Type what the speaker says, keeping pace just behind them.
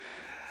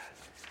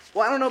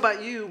Well, I don't know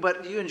about you,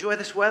 but do you enjoy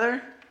this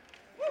weather?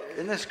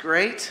 Isn't this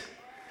great?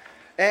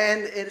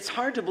 And it's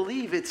hard to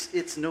believe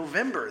it's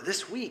November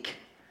this week.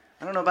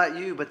 I don't know about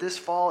you, but this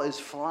fall is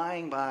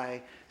flying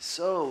by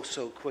so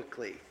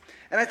quickly.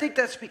 And I think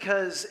that's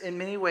because in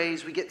many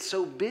ways we get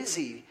so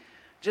busy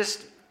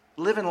just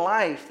living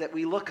life that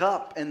we look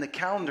up and the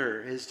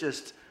calendar is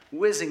just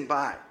whizzing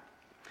by.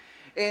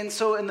 And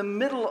so in the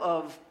middle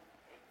of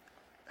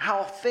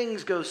how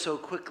things go so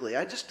quickly,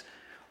 I just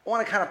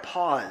want to kind of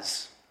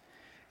pause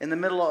in the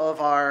middle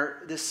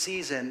of this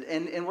season,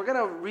 and we're going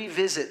to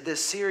revisit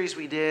this series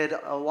we did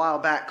a while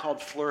back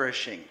called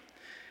Flourishing.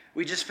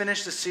 We just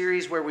finished a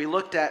series where we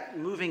looked at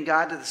moving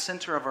God to the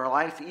center of our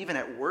life, even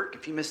at work.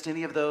 If you missed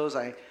any of those,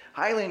 I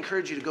highly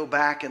encourage you to go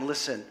back and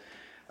listen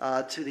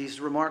to these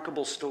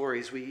remarkable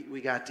stories we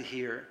got to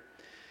hear.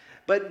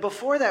 But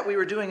before that, we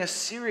were doing a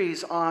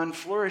series on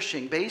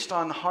flourishing based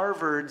on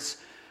Harvard's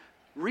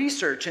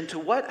research into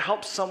what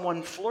helps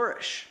someone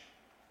flourish.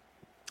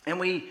 And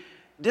we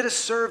did a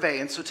survey,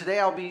 and so today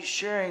I'll be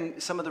sharing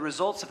some of the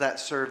results of that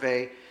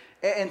survey.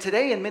 And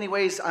today, in many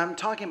ways, I'm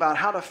talking about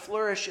how to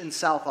flourish in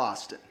South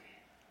Austin.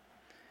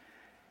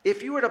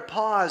 If you were to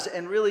pause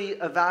and really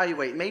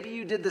evaluate, maybe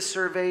you did the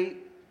survey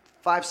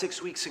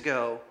 5-6 weeks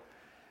ago,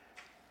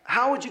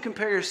 how would you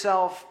compare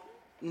yourself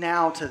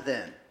now to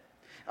then?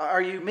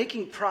 Are you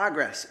making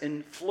progress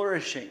in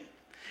flourishing?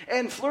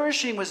 And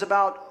flourishing was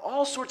about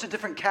all sorts of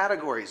different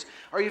categories.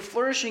 Are you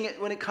flourishing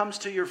when it comes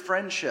to your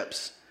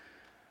friendships?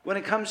 When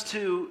it comes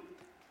to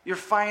your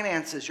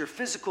finances, your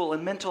physical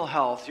and mental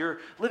health, you're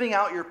living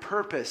out your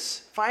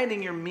purpose,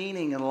 finding your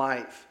meaning in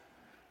life.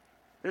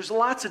 There's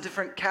lots of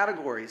different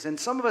categories, and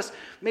some of us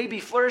may be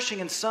flourishing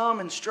in some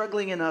and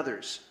struggling in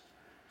others.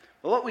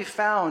 Well, what we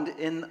found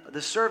in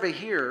the survey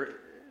here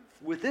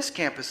with this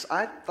campus,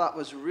 I thought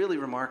was really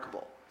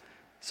remarkable.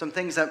 Some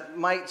things that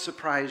might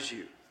surprise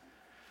you.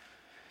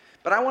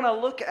 But I want to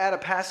look at a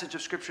passage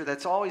of Scripture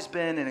that's always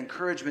been an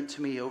encouragement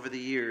to me over the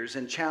years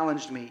and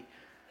challenged me.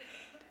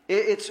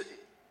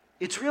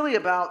 It's really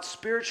about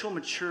spiritual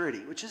maturity,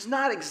 which is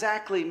not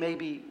exactly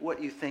maybe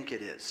what you think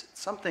it is. It's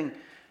something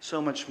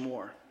so much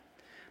more.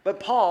 But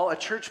Paul, a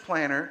church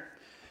planner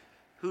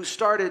who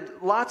started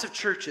lots of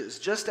churches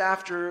just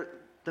after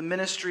the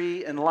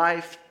ministry and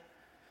life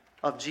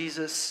of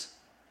Jesus,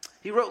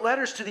 he wrote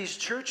letters to these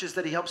churches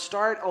that he helped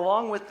start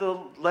along with the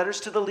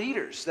letters to the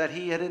leaders that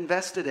he had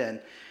invested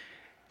in.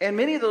 And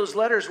many of those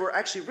letters were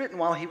actually written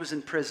while he was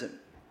in prison.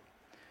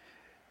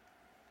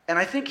 And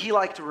I think he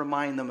liked to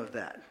remind them of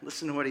that.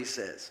 Listen to what he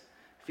says.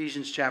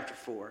 Ephesians chapter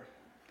 4.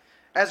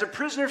 As a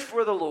prisoner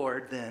for the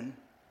Lord, then,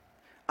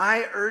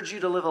 I urge you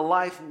to live a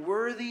life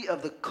worthy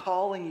of the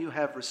calling you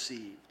have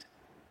received.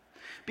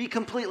 Be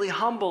completely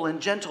humble and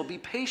gentle. Be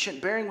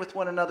patient, bearing with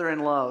one another in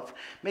love.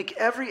 Make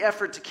every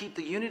effort to keep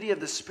the unity of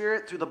the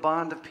Spirit through the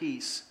bond of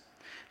peace.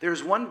 There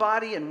is one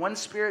body and one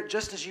Spirit,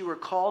 just as you were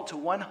called to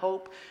one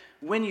hope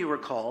when you were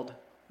called.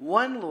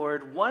 One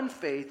Lord, one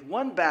faith,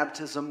 one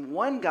baptism,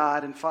 one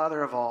God and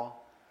Father of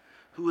all,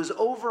 who is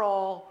over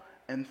all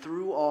and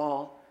through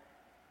all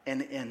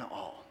and in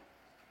all.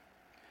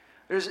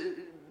 There's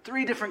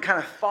three different kind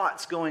of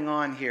thoughts going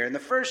on here. And the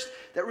first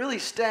that really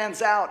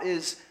stands out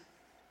is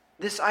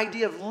this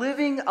idea of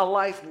living a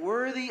life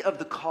worthy of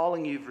the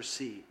calling you've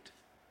received.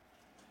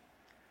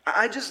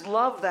 I just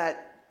love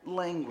that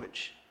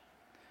language.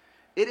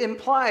 It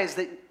implies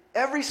that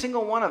every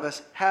single one of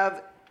us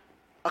have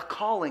a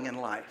calling in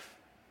life.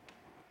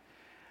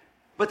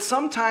 But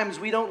sometimes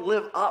we don't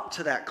live up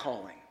to that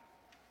calling.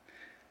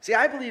 See,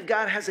 I believe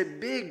God has a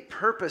big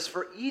purpose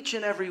for each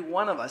and every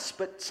one of us,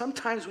 but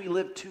sometimes we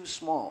live too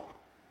small.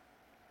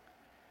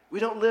 We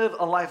don't live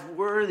a life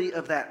worthy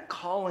of that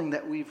calling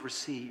that we've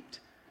received.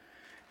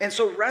 And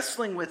so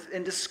wrestling with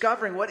and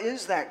discovering what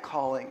is that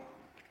calling.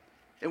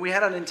 And we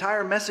had an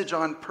entire message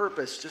on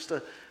purpose just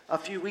a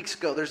few weeks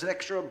ago. There's an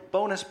extra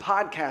bonus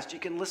podcast you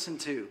can listen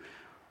to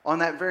on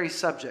that very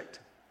subject.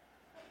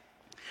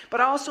 But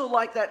I also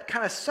like that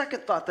kind of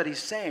second thought that he's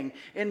saying.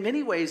 In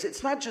many ways,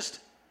 it's not just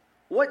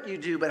what you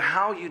do, but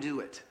how you do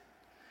it.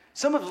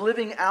 Some of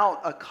living out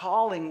a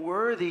calling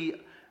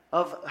worthy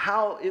of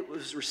how it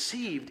was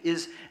received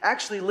is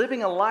actually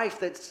living a life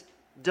that's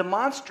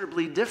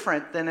demonstrably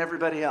different than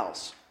everybody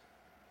else.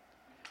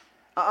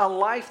 A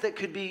life that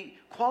could be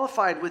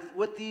qualified with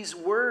what these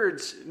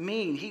words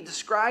mean. He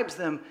describes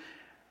them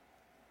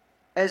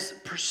as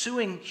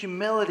pursuing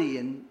humility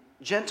and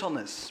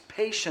gentleness,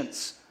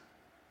 patience,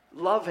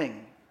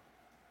 loving,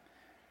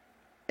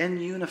 and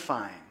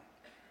unifying.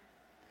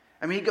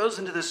 I mean, he goes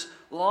into this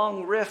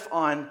long riff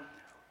on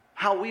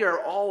how we are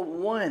all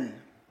one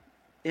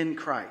in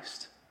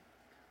Christ.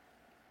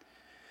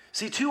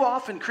 See, too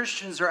often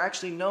Christians are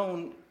actually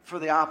known for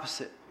the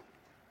opposite.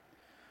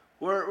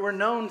 We're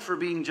known for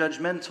being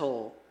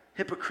judgmental,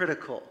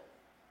 hypocritical,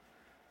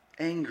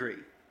 angry,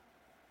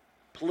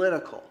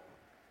 political.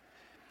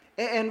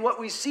 And what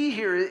we see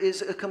here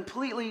is a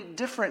completely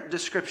different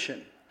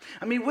description.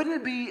 I mean, wouldn't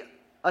it be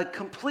a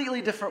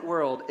completely different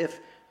world if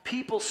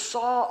people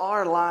saw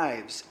our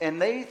lives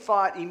and they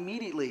thought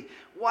immediately,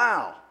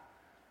 wow,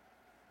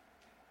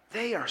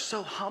 they are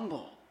so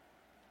humble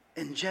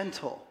and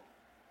gentle.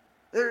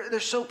 They're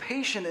so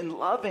patient and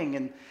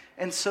loving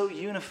and so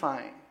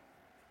unifying.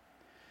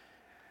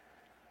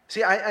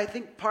 See, I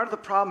think part of the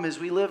problem is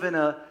we live in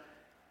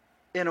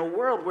a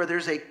world where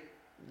there's a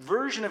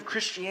version of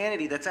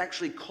Christianity that's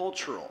actually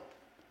cultural.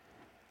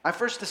 I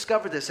first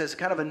discovered this as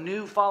kind of a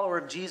new follower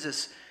of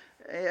Jesus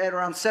at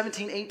around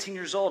 17, 18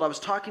 years old. I was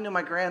talking to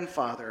my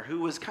grandfather,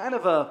 who was kind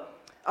of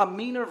a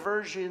meaner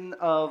version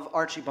of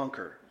Archie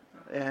Bunker.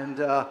 And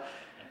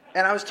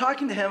I was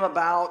talking to him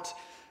about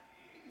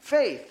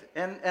faith.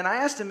 And I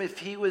asked him if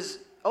he was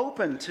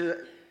open to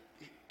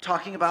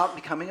talking about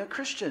becoming a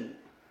Christian.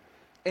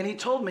 And he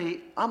told me,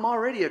 I'm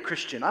already a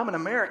Christian. I'm an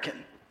American.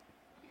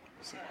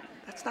 I said,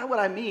 that's not what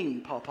I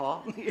mean,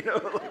 Paw.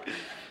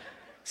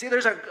 See,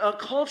 there's a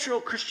cultural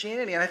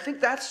Christianity, and I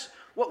think that's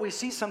what we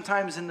see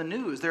sometimes in the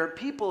news. There are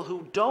people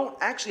who don't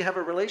actually have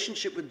a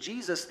relationship with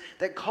Jesus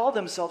that call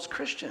themselves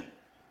Christian.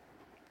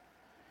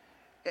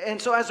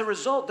 And so as a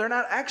result, they're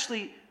not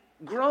actually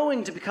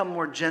growing to become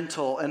more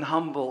gentle and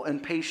humble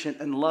and patient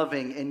and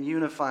loving and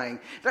unifying.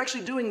 They're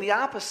actually doing the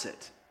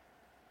opposite.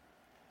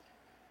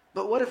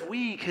 But what if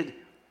we could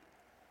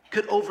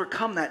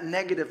overcome that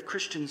negative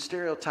Christian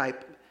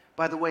stereotype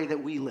by the way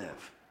that we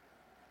live,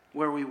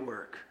 where we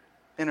work,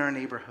 in our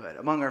neighborhood,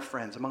 among our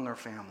friends, among our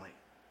family?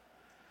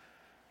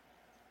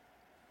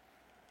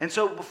 And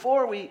so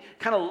before we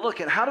kind of look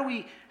at how do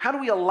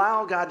we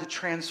allow God to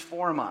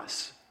transform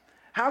us?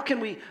 How can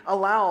we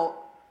allow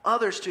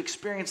others to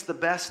experience the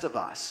best of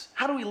us?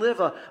 How do we live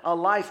a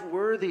life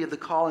worthy of the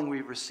calling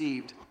we've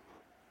received?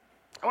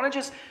 I want to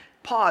just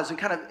pause and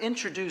kind of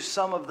introduce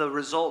some of the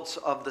results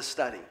of the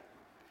study.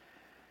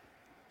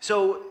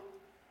 So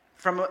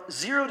from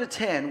 0 to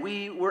 10,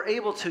 we were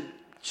able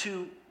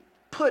to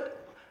put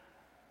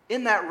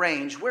in that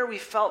range where we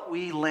felt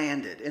we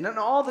landed. And in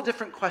all the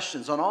different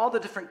questions, on all the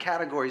different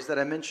categories that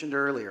I mentioned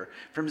earlier,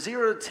 from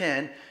 0 to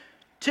 10,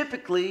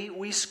 typically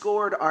we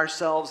scored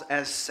ourselves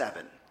as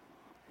 7.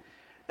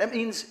 That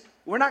means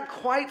we're not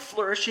quite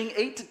flourishing.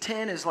 8 to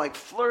 10 is like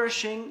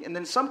flourishing, and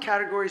then some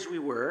categories we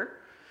were,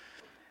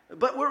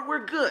 but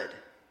we're good.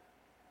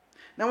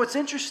 Now what's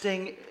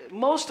interesting,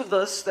 most of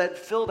us that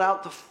filled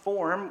out the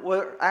form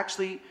were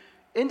actually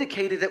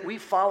indicated that we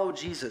follow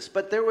Jesus,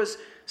 but there was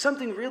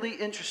something really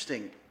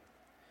interesting.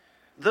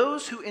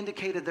 Those who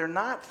indicated they're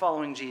not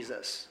following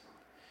Jesus,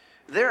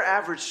 their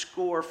average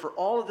score for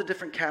all of the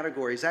different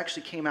categories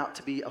actually came out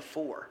to be a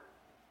 4.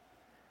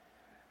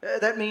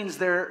 That means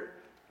they're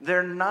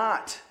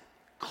not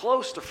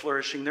close to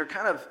flourishing. They're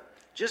kind of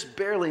just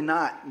barely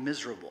not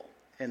miserable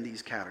in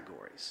these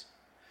categories.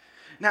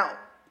 Now,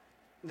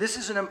 this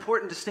is an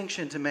important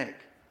distinction to make,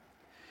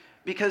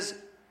 because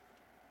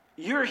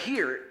you're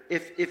here.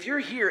 If you're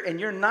here and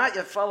you're not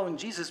yet following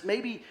Jesus,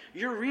 maybe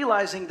you're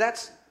realizing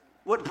that's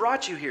what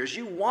brought you here, is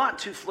you want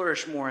to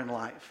flourish more in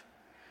life.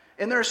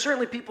 And there are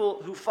certainly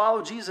people who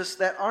follow Jesus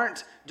that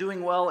aren't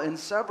doing well in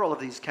several of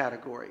these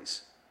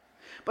categories.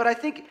 But I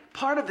think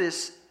part of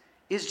this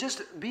is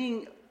just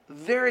being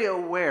very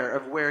aware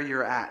of where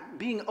you're at,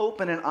 being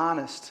open and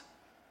honest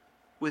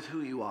with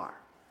who you are.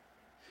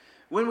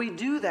 When we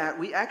do that,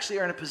 we actually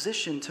are in a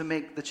position to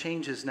make the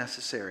changes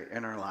necessary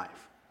in our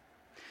life.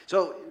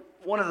 So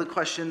one of the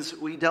questions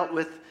we dealt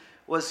with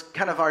was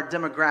kind of our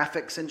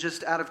demographics, and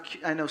just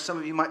I know some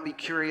of you might be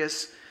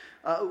curious,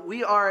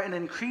 we are an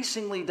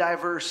increasingly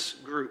diverse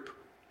group.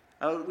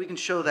 We can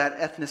show that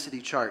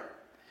ethnicity chart.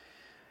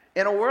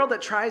 In a world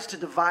that tries to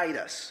divide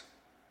us,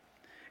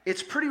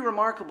 it's pretty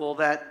remarkable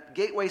that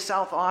Gateway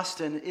South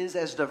Austin is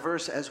as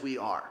diverse as we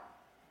are.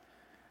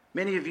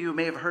 Many of you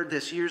may have heard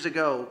this years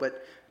ago,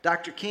 but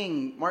Dr.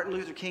 King, Martin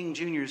Luther King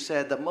Jr.,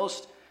 said the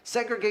most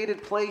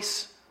segregated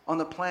place on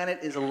the planet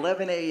is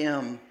 11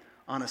 a.m.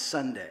 on a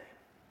Sunday.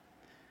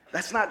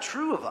 That's not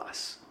true of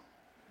us.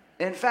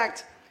 In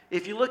fact,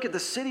 if you look at the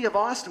city of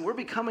Austin, we're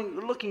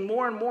looking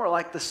more and more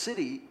like the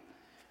city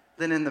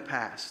than in the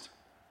past.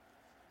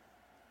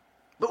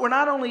 But we're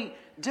not only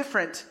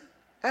different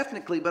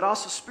ethnically, but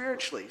also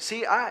spiritually.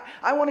 See,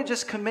 I want to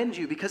just commend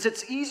you, because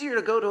it's easier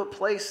to go to a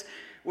place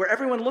where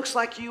everyone looks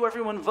like you,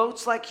 everyone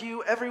votes like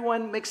you,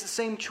 everyone makes the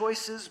same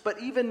choices, but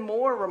even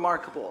more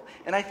remarkable.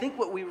 And I think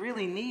what we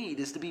really need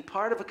is to be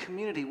part of a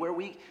community where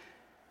we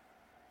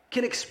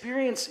can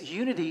experience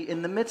unity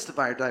in the midst of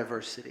our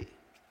diversity.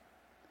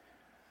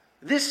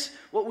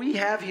 What we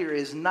have here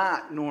is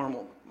not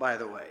normal, by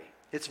the way.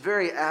 It's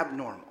very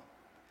abnormal.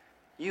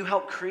 You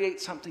help create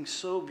something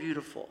so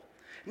beautiful.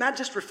 Not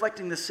just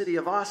reflecting the city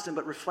of Austin,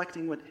 but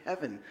reflecting what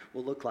heaven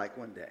will look like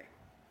one day.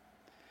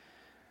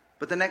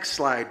 But the next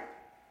slide,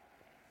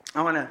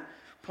 I want to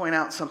point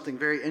out something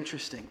very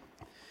interesting.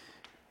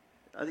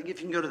 I think if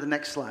you can go to the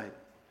next slide.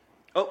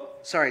 Oh,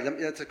 sorry,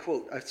 that's a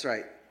quote. That's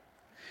right.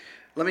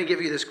 Let me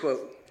give you this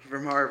quote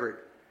from Harvard.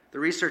 The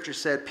researcher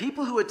said,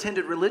 people who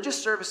attended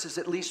religious services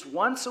at least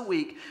once a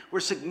week were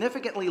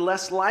significantly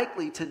less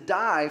likely to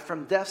die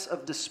from deaths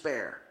of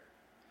despair,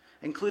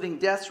 including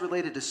deaths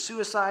related to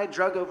suicide,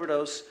 drug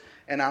overdose,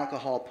 and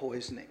alcohol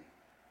poisoning.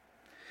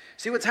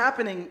 See, what's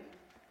happening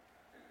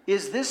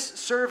is this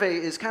survey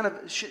is kind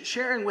of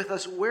sharing with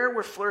us where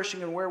we're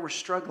flourishing and where we're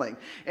struggling.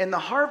 And the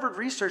Harvard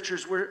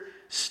researchers were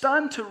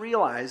stunned to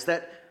realize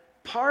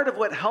that part of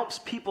what helps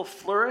people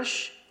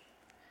flourish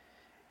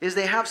is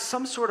they have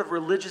some sort of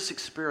religious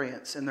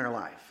experience in their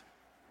life.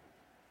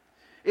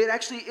 It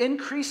actually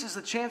increases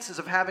the chances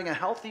of having a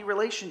healthy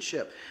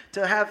relationship,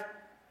 to have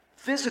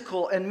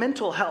physical and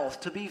mental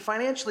health, to be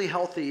financially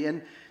healthy,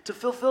 and to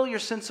fulfill your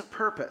sense of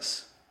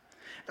purpose.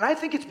 And I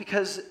think it's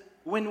because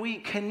when we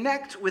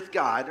connect with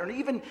God, or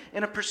even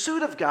in a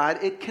pursuit of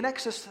God, it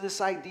connects us to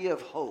this idea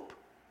of hope.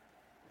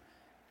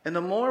 And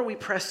the more we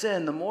press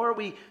in, the more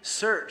we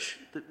search,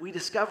 that we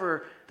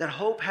discover that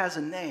hope has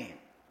a name,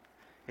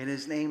 and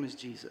his name is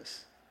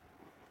Jesus.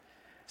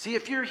 See,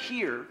 if you're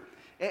here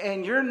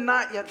and you're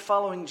not yet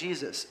following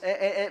Jesus,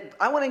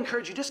 I want to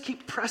encourage you, just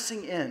keep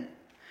pressing in.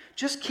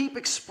 Just keep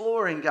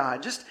exploring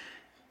God. Just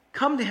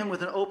come to him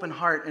with an open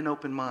heart and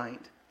open mind.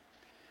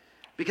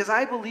 Because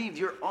I believe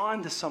you're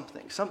on to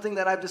something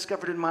that I've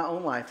discovered in my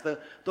own life.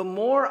 The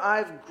more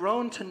I've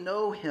grown to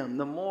know him,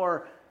 the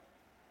more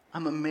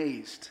I'm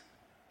amazed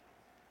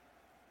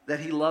that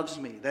he loves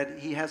me, that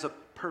he has a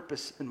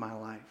purpose in my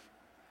life.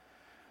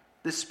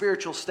 This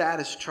spiritual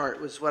status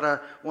chart was what I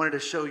wanted to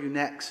show you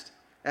next.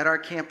 At our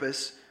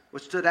campus,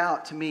 what stood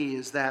out to me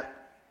is that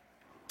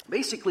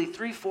basically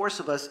 3/4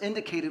 of us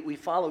indicated we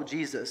follow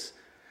Jesus,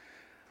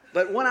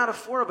 but 1 out of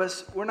 4 of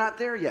us, we're not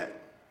there yet.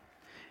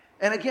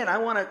 And again, I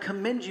want to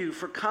commend you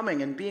for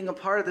coming and being a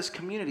part of this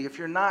community if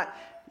you're not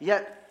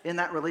yet in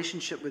that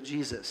relationship with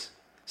Jesus.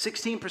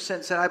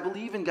 16% said, I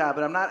believe in God,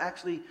 but I'm not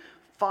actually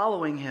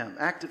following him,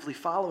 actively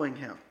following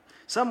him.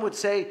 Some would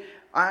say,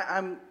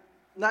 I'm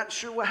not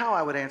sure how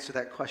I would answer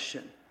that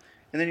question.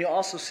 And then you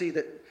also see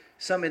that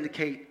some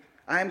indicate,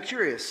 I am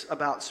curious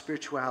about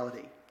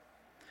spirituality.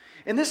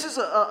 And this is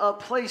a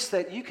place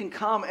that you can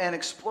come and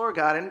explore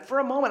God. And for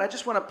a moment, I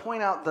just want to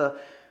point out the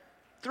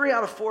 3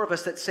 out of 4 of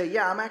us that say,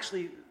 yeah, I'm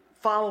actually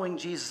following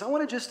Jesus. I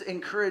want to just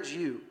encourage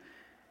you.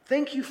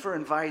 Thank you for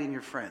inviting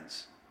your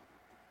friends.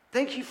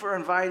 Thank you for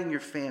inviting your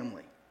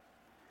family.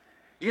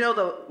 You know,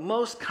 the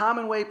most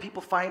common way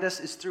people find us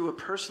is through a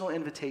personal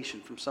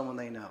invitation from someone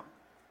they know.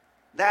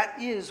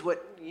 That is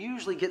what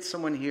usually gets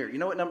someone here. You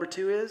know what number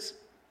 2 is?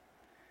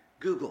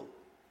 Google.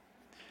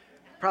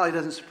 Probably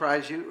doesn't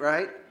surprise you,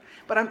 right?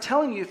 But I'm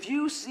telling you, if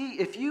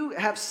you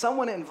have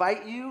someone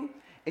invite you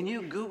and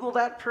you Google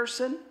that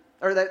person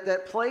or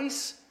that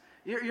place,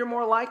 you're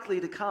more likely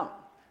to come,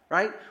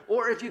 right?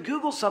 Or if you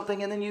Google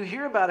something and then you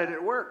hear about it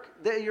at work,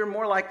 you're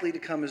more likely to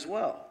come as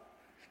well.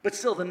 But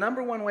still, the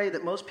number one way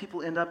that most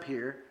people end up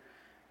here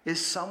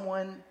is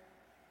someone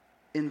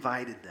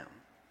invited them.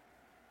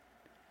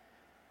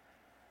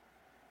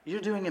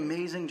 You're doing an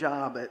amazing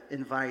job at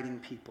inviting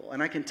people.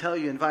 And I can tell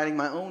you, inviting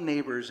my own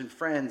neighbors and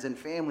friends and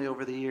family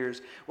over the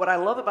years, what I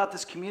love about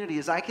this community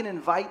is I can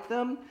invite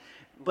them,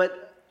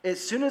 but as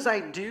soon as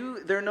I do,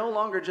 they're no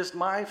longer just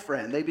my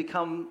friend. They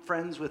become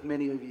friends with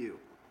many of you.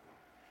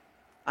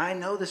 I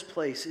know this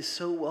place is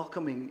so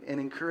welcoming and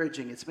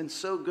encouraging. It's been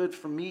so good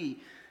for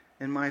me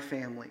and my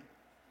family.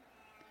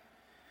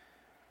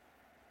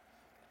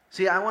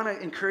 See, I want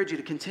to encourage you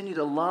to continue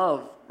to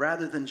love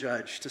rather than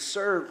judge, to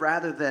serve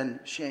rather than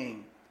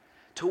shame,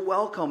 to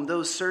welcome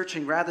those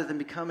searching rather than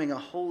becoming a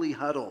holy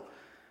huddle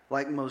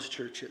like most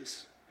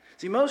churches.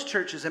 See, most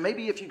churches, and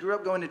maybe if you grew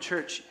up going to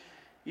church,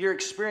 your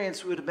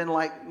experience would have been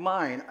like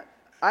mine.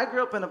 I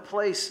grew up in a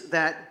place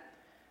that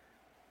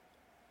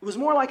was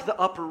more like the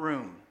upper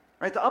room,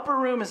 right? The upper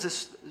room is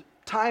this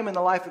time in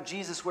the life of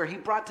Jesus where he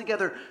brought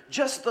together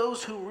just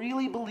those who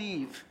really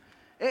believe.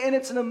 And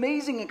it's an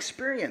amazing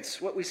experience,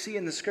 what we see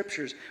in the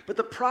scriptures. But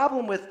the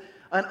problem with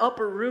an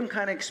upper room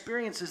kind of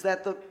experience is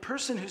that the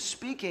person who's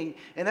speaking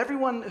and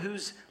everyone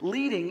who's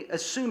leading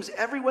assumes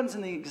everyone's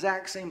in the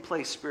exact same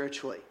place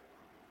spiritually.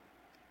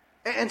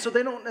 And so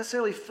they don't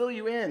necessarily fill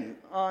you in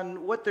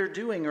on what they're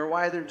doing or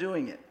why they're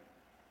doing it.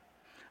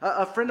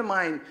 A friend of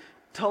mine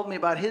told me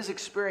about his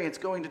experience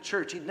going to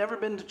church. He'd never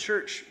been to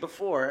church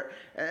before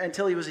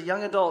until he was a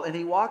young adult. And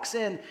he walks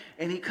in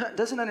and he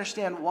doesn't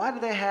understand why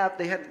they had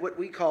what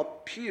we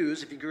call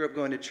pews if you grew up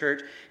going to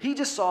church. He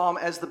just saw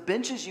them as the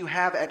benches you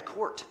have at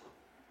court.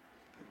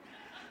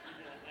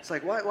 It's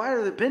like, why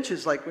are the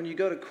benches like when you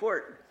go to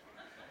court?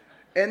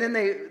 And then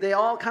they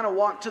all kind of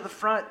walk to the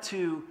front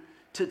to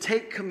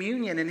take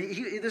communion, and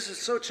this is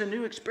such a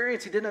new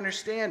experience. He didn't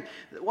understand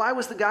why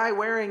was the guy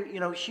wearing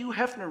Hugh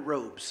Hefner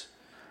robes,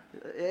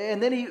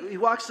 and then he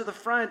walks to the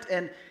front,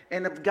 and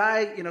the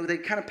guy they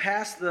kind of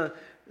pass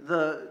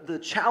the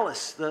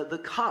chalice,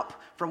 the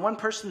cup from one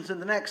person to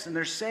the next, and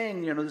they're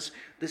saying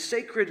this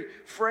sacred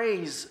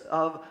phrase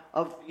of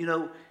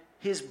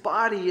his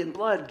body and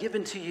blood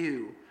given to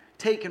you,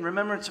 take in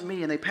remembrance of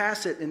me, and they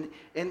pass it,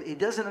 and he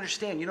doesn't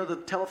understand. The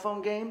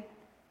telephone game.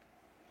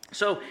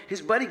 So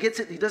his buddy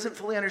gets it, he doesn't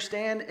fully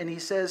understand, and he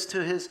says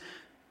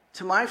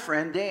to my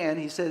friend, Dan,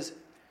 he says,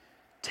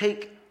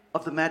 take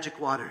of the magic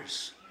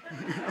waters.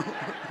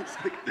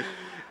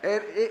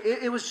 And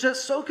it was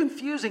just so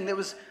confusing.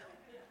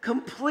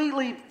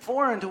 completely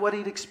foreign to what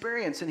he'd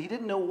experienced, and he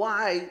didn't know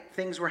why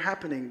things were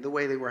happening the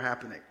way they were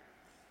happening.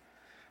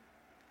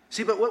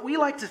 See, but what we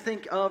like to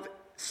think of,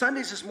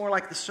 Sundays is more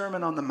like the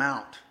Sermon on the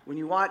Mount. When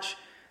you watch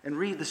and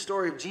read the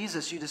story of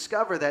Jesus, you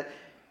discover that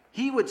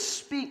he would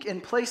speak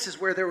in places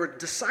where there were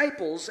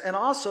disciples and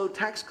also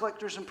tax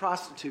collectors and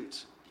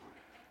prostitutes.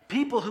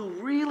 People who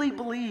really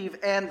believe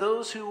and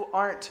those who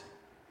aren't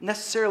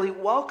necessarily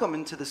welcome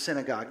into the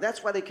synagogue.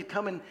 That's why they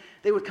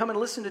would come and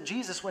listen to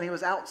Jesus when he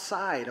was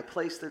outside, a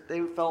place that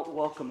they felt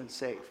welcome and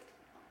safe.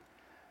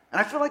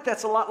 And I feel like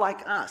that's a lot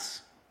like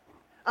us.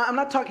 I'm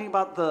not talking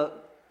about the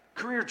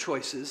career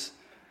choices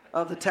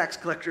of the tax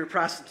collector or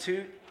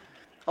prostitute,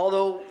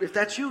 although if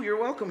that's you, you're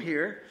welcome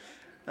here.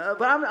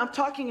 But I'm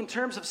talking in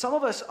terms of some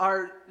of us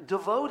are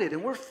devoted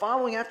and we're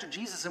following after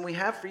Jesus, and we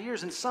have for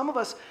years, and some of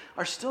us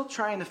are still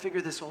trying to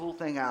figure this whole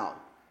thing out.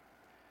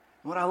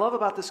 And what I love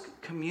about this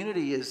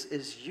community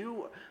is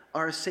you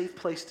are a safe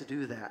place to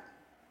do that.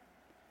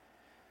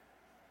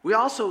 We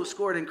also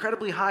scored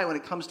incredibly high when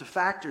it comes to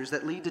factors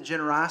that lead to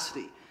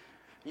generosity.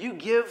 You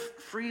give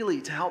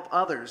freely to help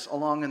others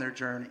along in their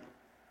journey.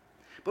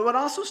 But what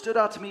also stood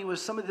out to me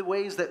was some of the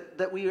ways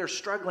that we are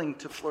struggling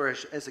to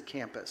flourish as a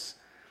campus.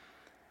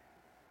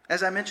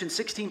 As I mentioned,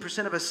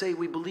 16% of us say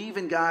we believe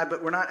in God,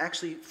 but we're not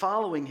actually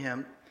following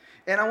him.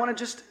 And I want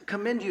to just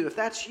commend you. If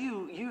that's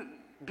you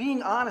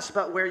being honest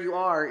about where you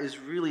are is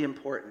really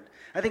important.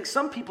 I think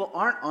some people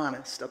aren't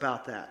honest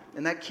about that,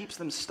 and that keeps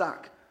them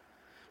stuck.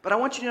 But I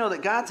want you to know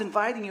that God's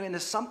inviting you into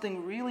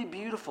something really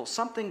beautiful,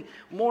 something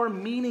more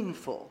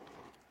meaningful.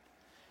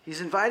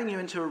 He's inviting you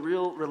into a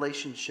real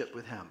relationship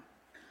with him.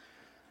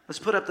 Let's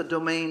put up the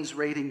domains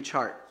rating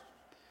chart.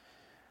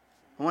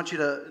 I want you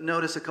to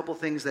notice a couple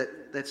things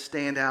that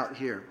stand out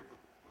here.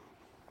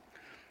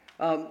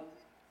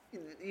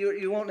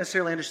 You won't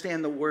necessarily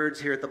understand the words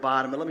here at the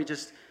bottom, but let me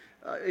just,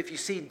 if you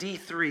see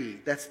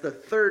D3, that's the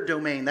third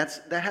domain.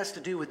 That has to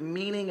do with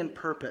meaning and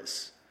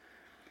purpose.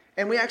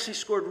 And we actually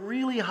scored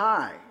really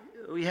high.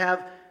 We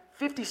have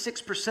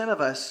 56% of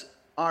us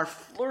are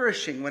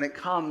flourishing when it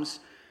comes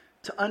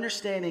to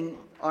understanding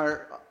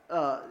our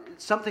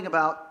something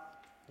about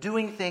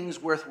doing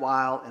things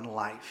worthwhile in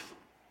life.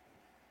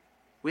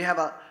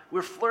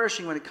 We're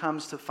flourishing when it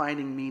comes to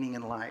finding meaning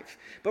in life.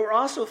 But we're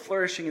also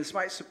flourishing, and this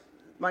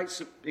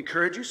might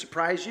encourage you,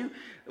 surprise you,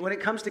 when it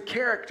comes to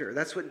character.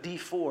 That's what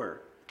D4,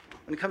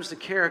 when it comes to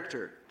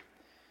character.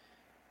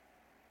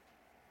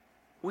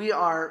 We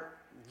are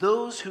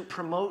those who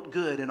promote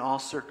good in all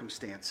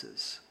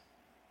circumstances.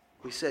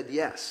 We said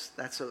yes,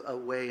 that's a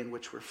way in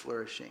which we're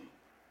flourishing.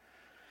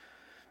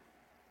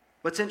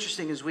 What's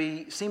interesting is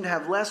we seem to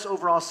have less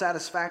overall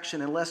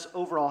satisfaction and less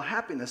overall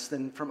happiness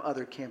than from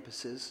other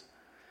campuses.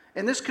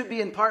 And this could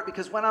be in part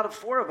because 1 out of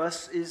 4 of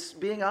us is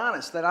being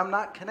honest that I'm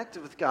not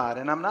connected with God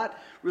and I'm not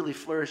really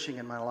flourishing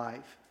in my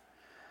life.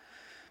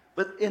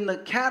 But in the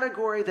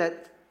category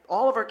that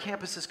all of our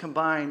campuses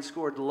combined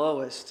scored the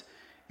lowest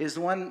is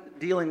the one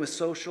dealing with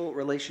social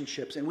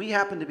relationships. And we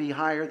happen to be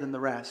higher than the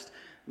rest.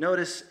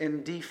 Notice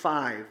in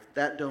D5,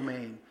 that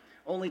domain,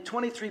 only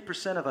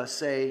 23% of us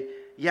say,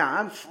 yeah,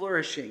 I'm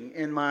flourishing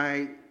in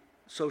my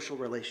social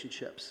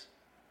relationships.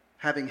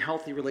 Having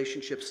healthy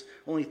relationships,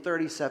 only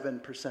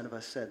 37% of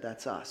us said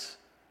that's us.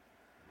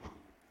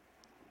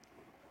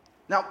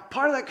 Now,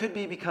 part of that could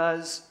be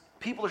because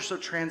people are so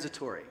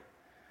transitory.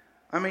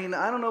 I mean,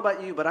 I don't know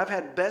about you, but I've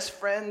had best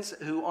friends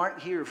who aren't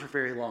here for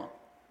very long.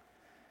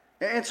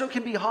 And so it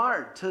can be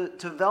hard to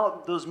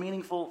develop those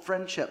meaningful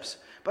friendships.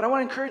 But I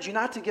want to encourage you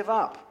not to give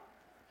up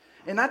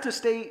and not to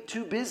stay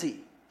too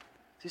busy.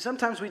 See,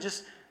 sometimes we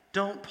just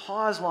don't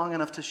pause long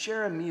enough to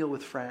share a meal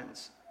with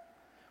friends.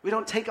 We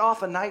don't take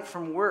off a night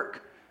from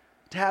work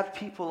to have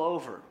people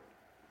over.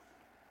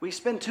 We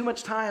spend too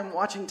much time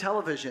watching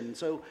television,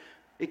 so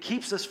it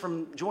keeps us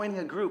from joining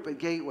a group at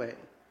Gateway.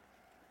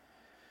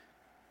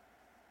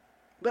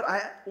 But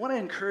I want to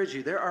encourage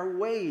you, there are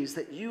ways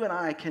that you and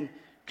I can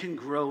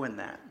grow in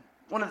that.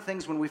 One of the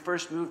things when we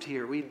first moved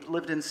here, we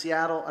lived in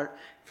Seattle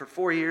for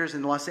 4 years,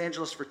 in Los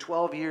Angeles for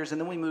 12 years, and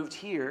then we moved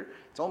here.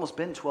 It's almost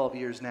been 12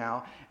 years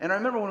now. And I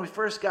remember when we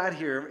first got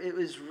here,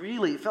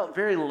 it felt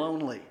very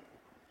lonely.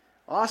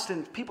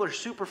 Austin, people are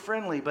super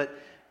friendly, but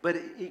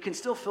you can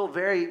still feel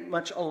very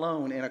much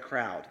alone in a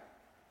crowd.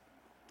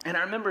 And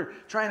I remember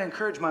trying to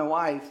encourage my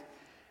wife,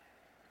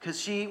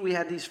 because we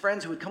had these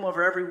friends who would come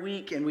over every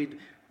week, and we'd,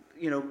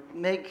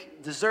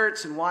 make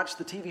desserts and watch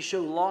the TV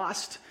show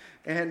Lost.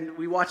 And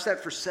we watched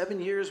that for 7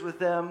 years with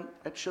them.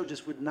 That show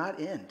just would not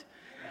end.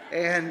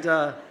 And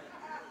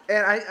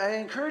I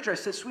encouraged her. I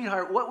said,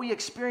 sweetheart, what we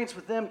experienced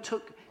with them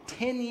took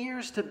 10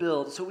 years to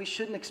build, so we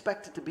shouldn't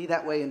expect it to be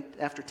that way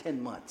after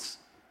 10 months.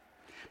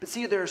 But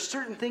see, there are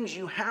certain things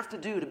you have to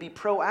do to be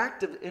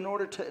proactive in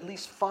order to at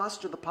least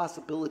foster the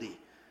possibility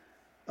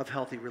of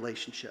healthy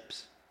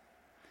relationships.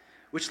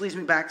 Which leads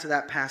me back to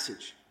that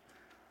passage.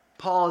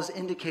 Paul is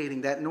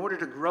indicating that in order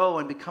to grow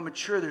and become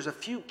mature, there's a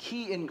few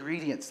key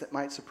ingredients that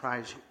might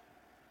surprise you.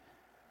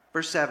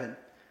 Verse 7,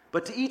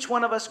 but to each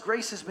one of us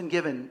grace has been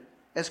given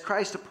as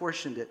Christ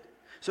apportioned it.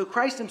 So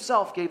Christ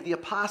himself gave the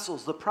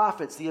apostles, the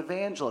prophets, the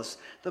evangelists,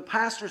 the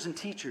pastors and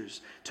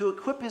teachers to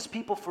equip his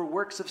people for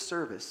works of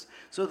service,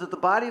 so that the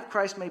body of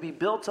Christ may be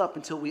built up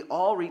until we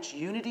all reach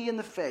unity in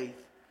the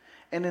faith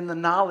and in the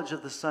knowledge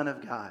of the Son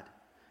of God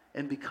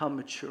and become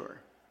mature,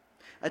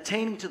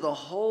 attaining to the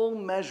whole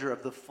measure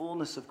of the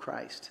fullness of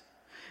Christ.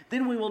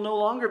 Then we will no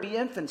longer be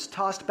infants,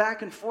 tossed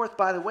back and forth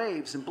by the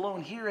waves and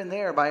blown here and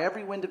there by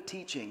every wind of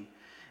teaching,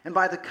 and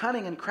by the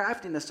cunning and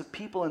craftiness of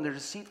people and their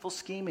deceitful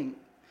scheming.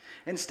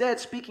 Instead,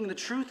 speaking the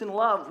truth in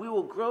love, we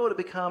will grow to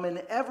become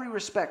in every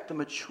respect the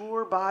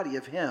mature body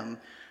of him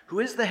who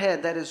is the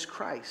head, that is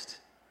Christ.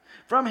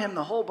 From him,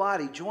 the whole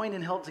body, joined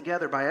and held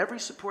together by every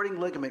supporting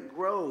ligament,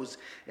 grows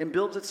and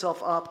builds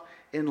itself up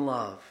in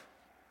love,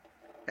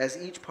 as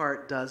each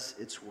part does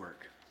its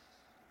work.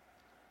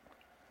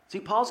 See,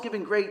 Paul's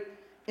giving great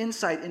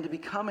insight into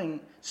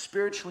becoming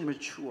spiritually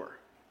mature.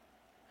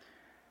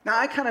 Now,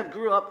 I kind of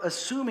grew up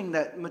assuming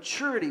that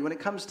maturity, when it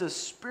comes to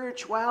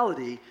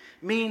spirituality,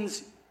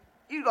 means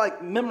you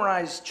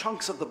memorize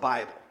chunks of the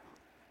Bible.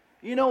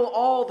 You know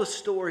all the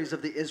stories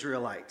of the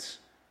Israelites,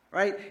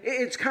 right?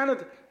 It's kind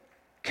of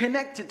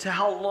connected to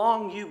how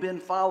long you've been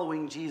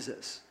following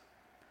Jesus.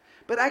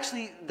 But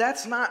actually,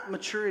 that's not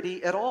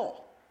maturity at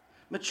all.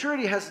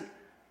 Maturity has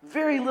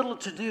very little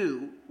to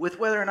do with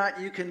whether or not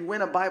you can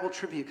win a Bible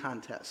trivia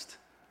contest.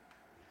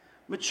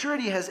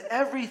 Maturity has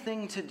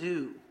everything to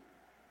do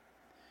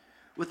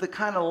with the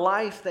kind of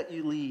life that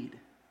you lead.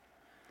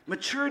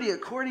 Maturity,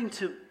 according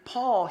to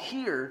Paul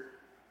here,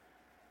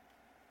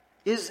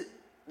 is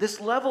this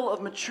level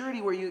of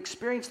maturity where you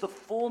experience the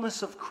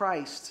fullness of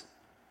Christ.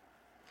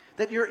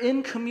 That you're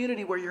in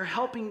community where you're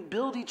helping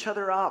build each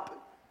other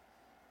up,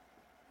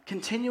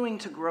 continuing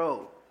to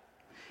grow.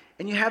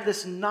 And you have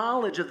this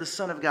knowledge of the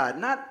Son of God,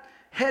 not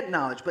head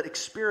knowledge, but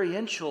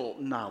experiential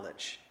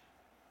knowledge.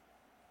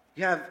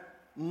 You have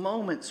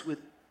moments with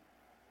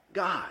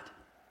God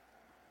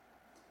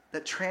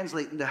that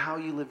translate into how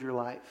you live your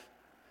life.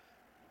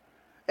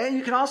 And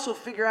you can also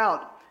figure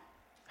out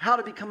how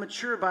to become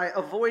mature by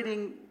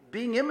avoiding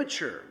being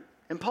immature.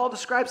 And Paul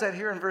describes that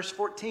here in verse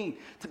 14.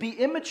 To be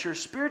immature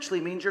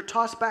spiritually means you're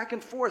tossed back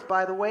and forth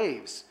by the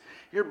waves.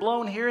 You're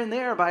blown here and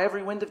there by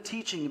every wind of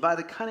teaching, by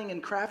the cunning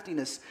and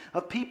craftiness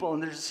of people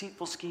and their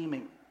deceitful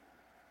scheming.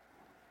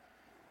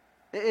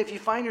 If you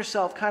find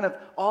yourself kind of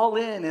all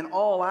in and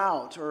all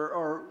out,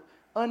 or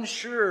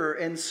unsure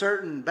and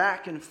certain,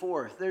 back and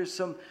forth, there's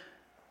some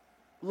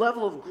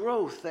level of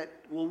growth that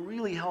will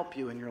really help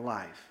you in your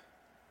life.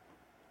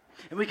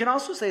 And we can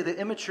also say that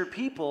immature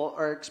people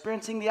are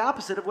experiencing the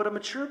opposite of what a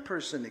mature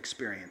person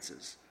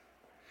experiences.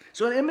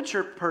 So an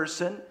immature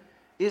person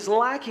is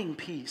lacking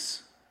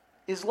peace,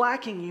 is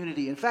lacking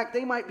unity. In fact,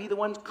 they might be the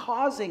ones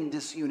causing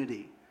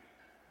disunity.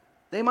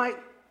 They might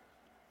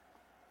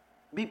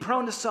be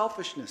prone to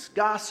selfishness,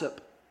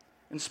 gossip,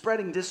 and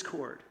spreading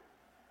discord.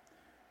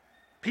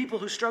 People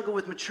who struggle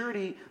with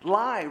maturity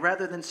lie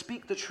rather than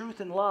speak the truth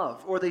in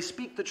love, or they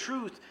speak the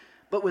truth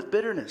but with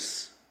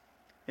bitterness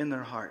in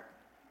their heart.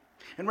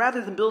 And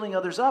rather than building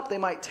others up, they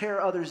might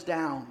tear others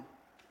down,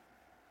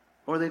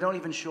 or they don't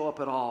even show up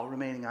at all,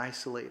 remaining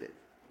isolated.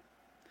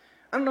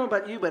 I don't know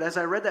about you, but as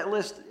I read that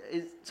list,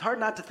 it's hard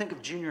not to think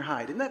of junior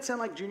high. Didn't that sound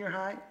like junior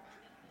high?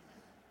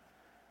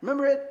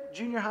 Remember it?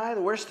 Junior high,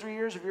 the worst 3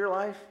 years of your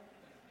life?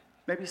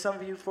 Maybe some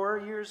of you 4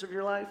 years of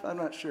your life? I'm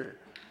not sure.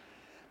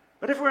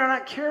 But if we're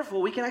not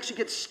careful, we can actually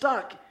get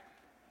stuck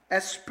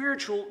as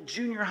spiritual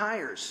junior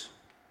hires.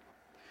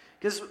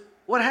 Because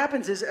what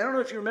happens is, I don't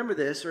know if you remember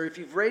this or if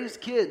you've raised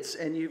kids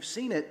and you've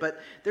seen it,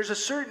 but there's a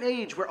certain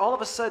age where all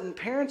of a sudden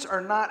parents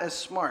are not as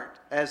smart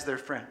as their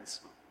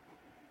friends.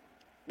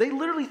 They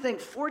literally think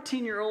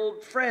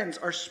 14-year-old friends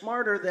are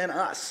smarter than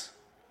us.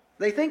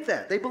 They think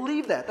that. They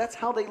believe that. That's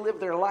how they live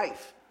their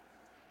life.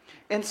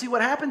 And see,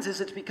 what happens is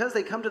it's because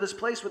they come to this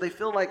place where they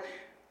feel like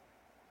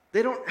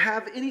they don't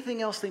have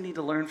anything else they need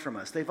to learn from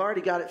us. They've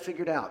already got it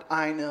figured out.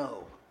 I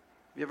know.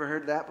 You ever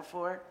heard that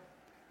before?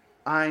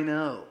 I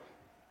know.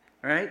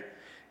 Right?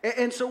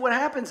 And so what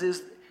happens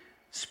is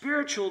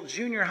spiritual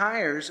junior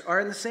hires are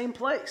in the same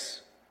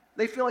place.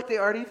 They feel like they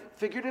already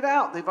figured it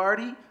out. They've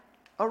already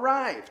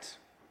arrived.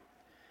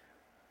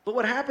 But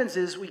what happens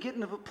is we get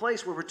into a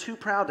place where we're too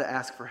proud to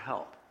ask for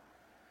help.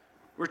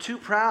 We're too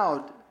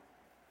proud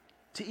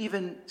to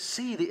even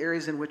see the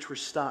areas in which we're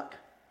stuck.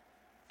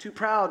 Too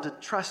proud to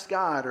trust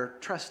God or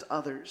trust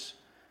others.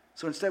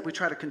 So instead we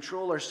try to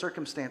control our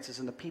circumstances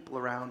and the people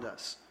around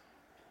us.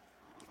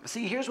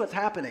 See, here's what's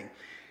happening.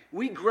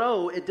 We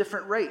grow at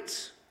different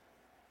rates.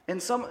 And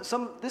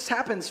this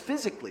happens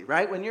physically,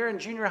 right? When you're in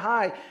junior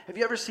high, have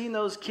you ever seen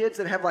those kids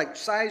that have like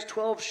size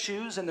 12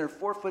 shoes and they're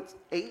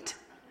 4'8"?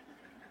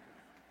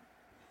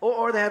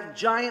 Or they have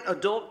giant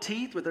adult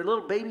teeth with their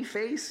little baby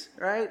face,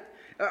 right?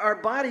 Our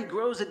body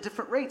grows at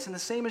different rates, and the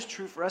same is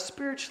true for us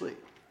spiritually.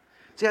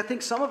 See, I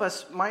think some of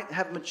us might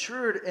have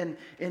matured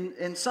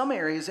in some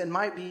areas and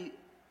might be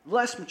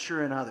less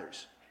mature in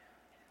others.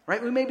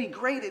 Right? We may be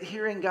great at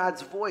hearing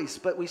God's voice,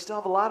 but we still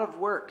have a lot of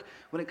work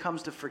when it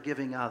comes to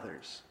forgiving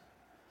others.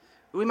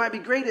 We might be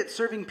great at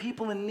serving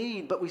people in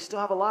need, but we still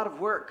have a lot of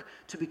work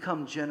to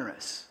become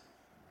generous.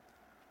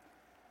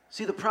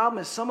 See, the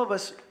problem is some of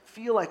us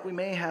feel like we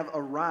may have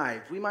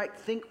arrived. We might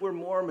think we're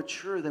more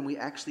mature than we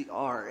actually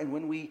are. And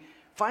when we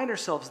find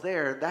ourselves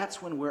there,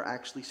 that's when we're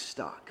actually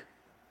stuck.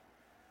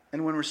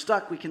 And when we're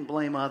stuck, we can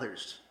blame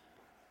others.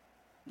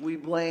 We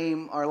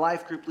blame our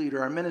life group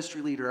leader, our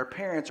ministry leader, our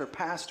parents, our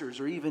pastors,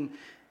 or even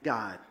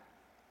God.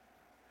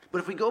 But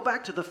if we go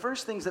back to the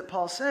first things that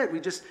Paul said,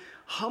 we just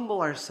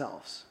humble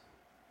ourselves.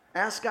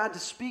 Ask God to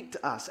speak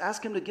to us.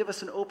 Ask Him to give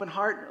us an open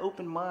heart and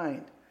open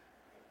mind.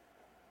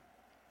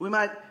 We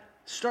might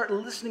start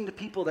listening to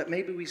people that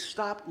maybe we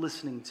stopped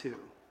listening to,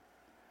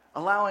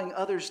 allowing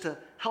others to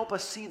help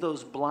us see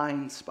those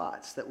blind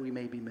spots that we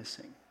may be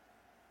missing.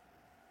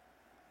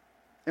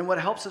 And what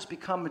helps us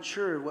become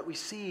mature, what we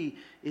see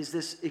is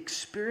this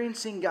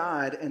experiencing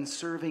God and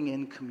serving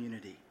in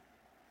community.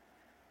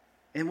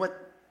 And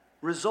what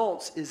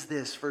results is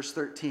this, verse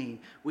 13,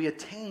 we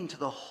attain to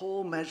the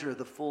whole measure of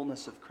the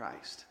fullness of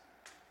Christ.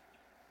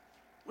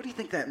 What do you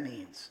think that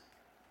means?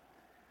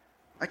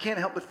 I can't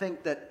help but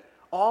think that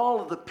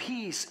all of the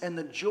peace and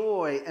the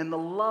joy and the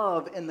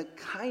love and the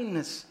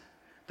kindness,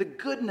 the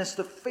goodness,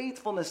 the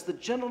faithfulness, the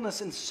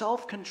gentleness and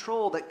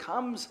self-control that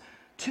comes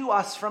to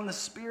us from the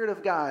Spirit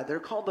of God, they're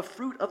called the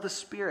fruit of the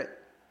Spirit.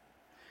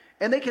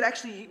 And they could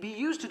actually be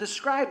used to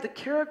describe the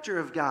character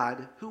of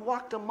God who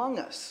walked among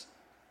us.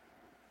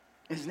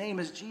 His name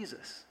is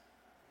Jesus.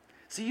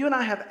 See, you and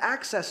I have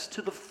access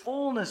to the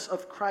fullness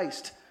of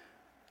Christ,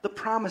 the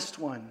promised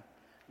one,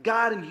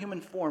 God in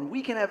human form.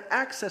 We can have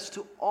access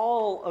to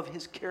all of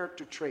His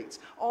character traits,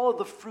 all of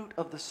the fruit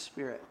of the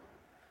Spirit.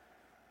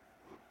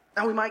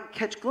 Now, we might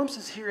catch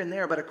glimpses here and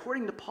there, but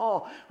according to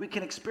Paul, we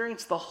can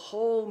experience the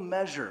whole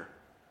measure,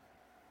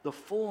 the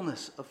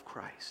fullness of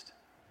Christ.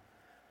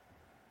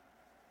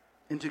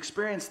 And to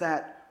experience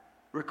that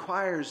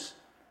requires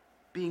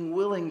being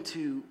willing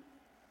to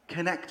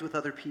connect with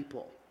other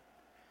people,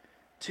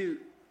 to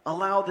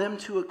allow them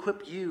to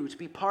equip you, to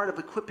be part of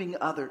equipping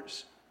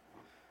others,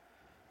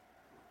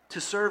 to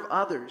serve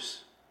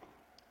others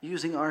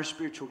using our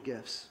spiritual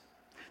gifts.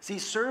 See,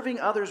 serving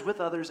others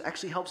with others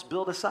actually helps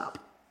build us up.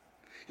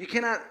 You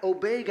cannot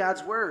obey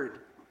God's word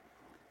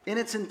in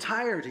its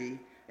entirety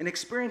and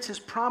experience His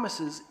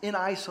promises in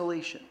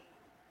isolation.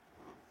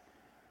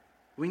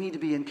 We need to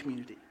be in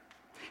community.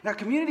 Now,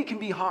 community can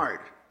be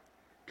hard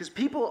because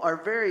people are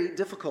very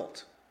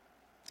difficult,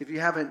 if you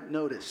haven't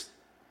noticed.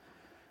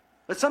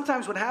 But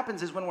sometimes what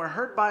happens is when we're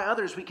hurt by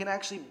others, we can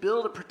actually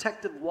build a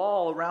protective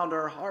wall around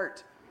our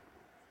heart.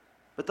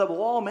 But the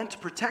wall meant to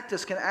protect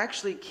us can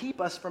actually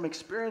keep us from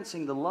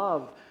experiencing the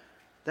love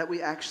that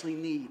we actually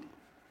need.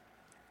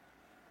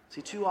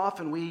 See, too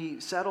often we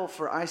settle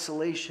for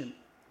isolation.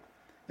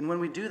 And when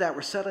we do that,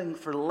 we're settling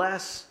for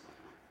less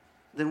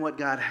than what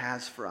God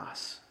has for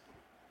us.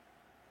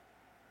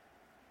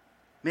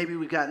 Maybe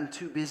we've gotten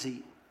too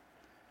busy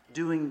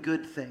doing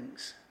good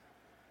things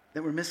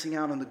that we're missing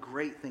out on the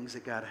great things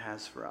that God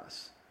has for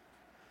us.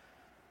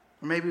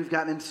 Or maybe we've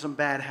gotten into some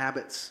bad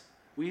habits.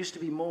 We used to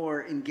be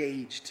more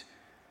engaged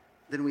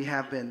than we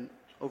have been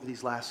over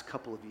these last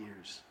couple of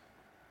years.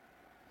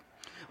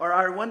 Or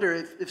I wonder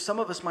if some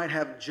of us might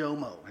have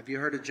JOMO. Have you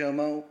heard of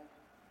JOMO?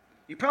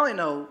 You probably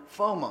know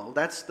FOMO.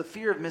 That's the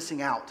fear of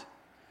missing out.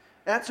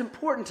 That's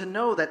important to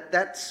know that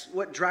that's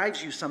what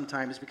drives you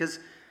sometimes, because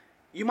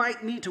you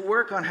might need to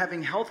work on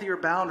having healthier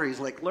boundaries,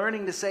 like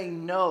learning to say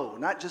no,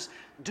 not just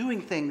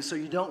doing things so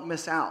you don't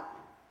miss out.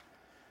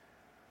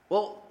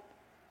 Well,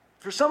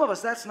 for some of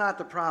us, that's not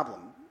the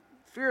problem.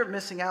 Fear of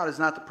missing out is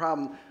not the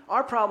problem.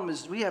 Our problem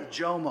is we have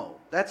JOMO.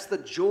 That's the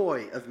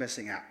joy of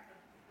missing out.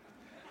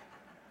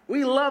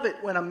 We love it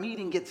when a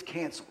meeting gets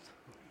canceled,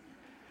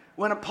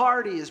 when a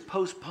party is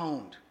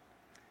postponed,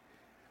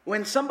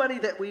 when somebody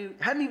that we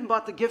hadn't even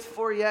bought the gift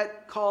for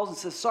yet calls and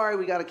says, sorry,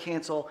 we got to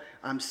cancel,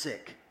 I'm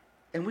sick.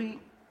 And we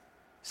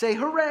say,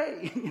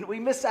 hooray, we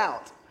miss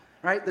out,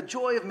 right? The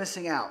joy of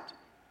missing out.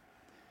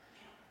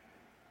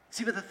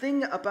 See, but the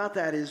thing about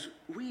that is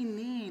we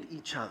need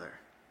each other.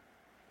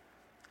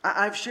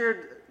 I've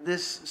shared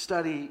this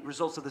study,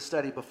 results of the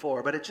study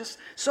before, but it's just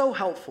so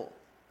helpful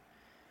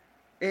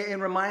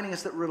in reminding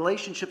us that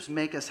relationships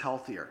make us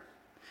healthier.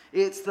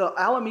 It's the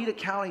Alameda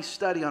County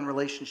study on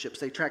relationships.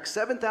 They tracked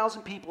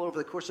 7,000 people over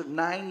the course of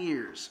 9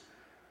 years.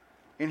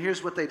 And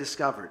here's what they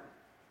discovered.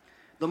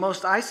 The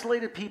most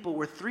isolated people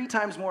were 3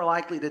 times more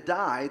likely to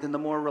die than the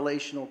more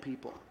relational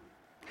people.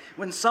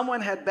 When someone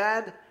had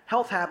bad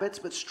health habits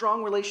but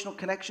strong relational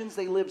connections,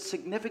 they lived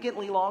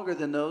significantly longer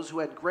than those who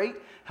had great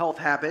health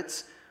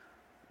habits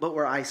but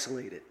were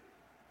isolated.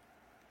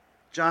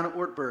 John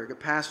Ortberg, a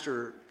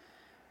pastor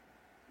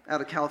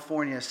out of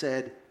California,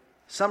 said,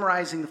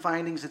 summarizing the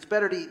findings, it's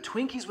better to eat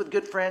Twinkies with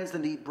good friends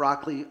than to eat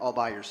broccoli all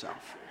by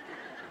yourself.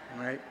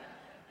 Right?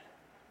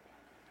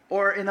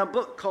 Or in a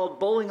book called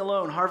Bowling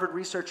Alone, Harvard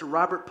researcher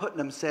Robert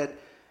Putnam said,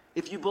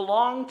 if you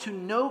belong to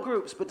no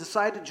groups but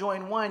decide to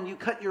join one, you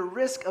cut your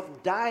risk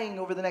of dying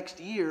over the next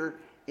year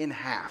in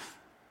half.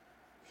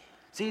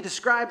 See, he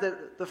described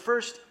that the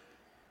first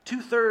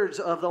 2/3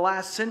 of the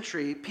last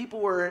century,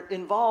 people were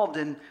involved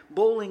in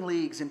bowling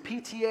leagues and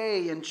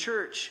PTA and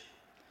church.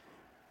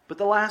 But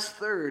the last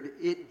third,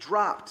 it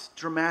dropped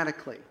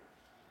dramatically.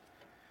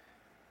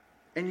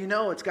 And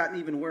it's gotten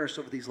even worse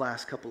over these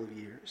last couple of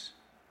years.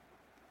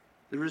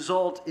 The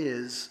result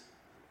is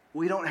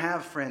we don't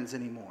have friends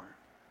anymore.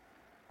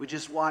 We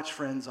just watch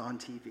friends on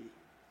TV.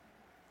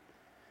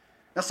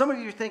 Now, some of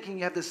you are thinking,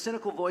 you have this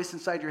cynical voice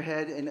inside your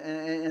head, and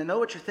I know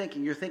what you're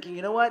thinking. You're thinking,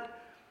 you know what?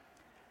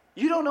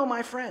 You don't know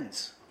my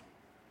friends.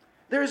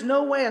 There is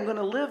no way I'm going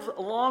to live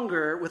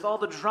longer with all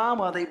the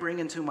drama they bring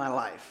into my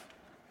life,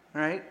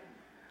 right?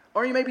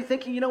 Or you may be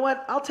thinking, you know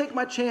what? I'll take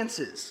my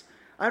chances.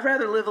 I'd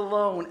rather live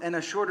alone in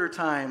a shorter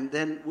time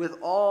than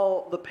with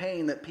all the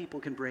pain that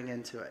people can bring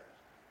into it.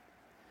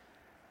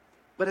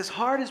 But as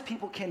hard as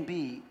people can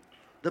be,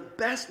 the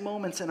best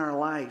moments in our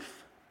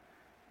life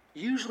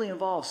usually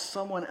involve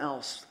someone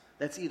else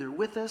that's either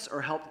with us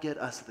or helped get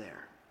us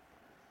there.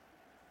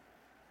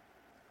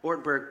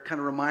 Ortberg kind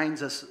of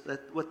reminds us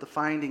that what the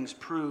findings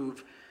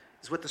prove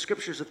is what the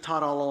scriptures have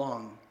taught all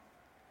along.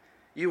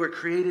 You were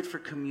created for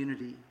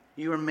community.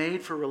 You were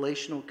made for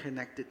relational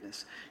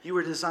connectedness. You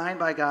were designed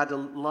by God to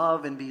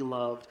love and be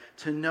loved,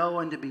 to know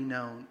and to be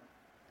known,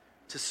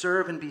 to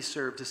serve and be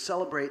served, to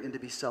celebrate and to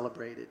be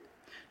celebrated.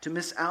 To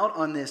miss out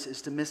on this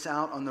is to miss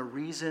out on the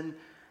reason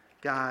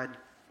God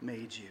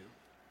made you.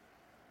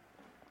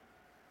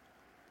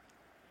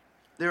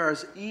 There are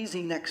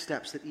easy next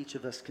steps that each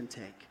of us can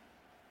take.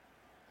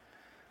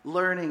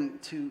 Learning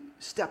to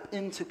step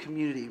into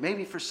community.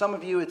 Maybe for some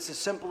of you, it's as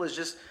simple as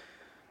just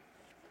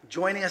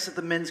joining us at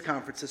the men's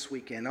conference this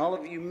weekend. All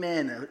of you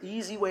men, an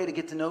easy way to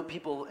get to know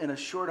people in a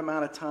short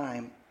amount of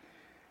time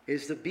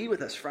is to be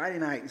with us Friday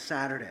night and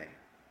Saturday.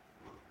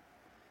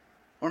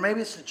 Or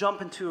maybe it's to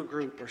jump into a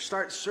group or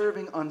start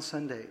serving on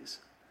Sundays.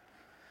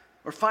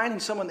 Or finding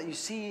someone that you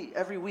see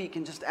every week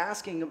and just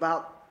asking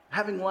about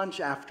having lunch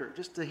after,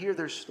 just to hear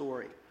their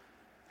story.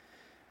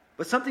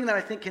 But something that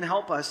I think can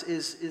help us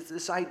is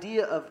this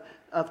idea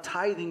of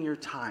tithing your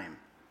time.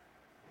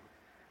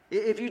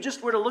 If you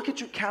just were to look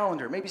at your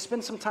calendar, maybe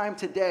spend some time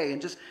today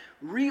and just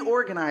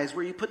reorganize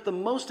where you put the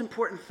most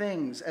important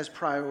things as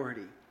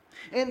priority.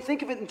 And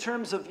think of it in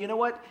terms of, you know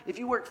what, if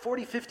you work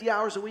 40, 50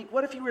 hours a week,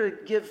 what if you were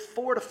to give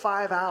 4 to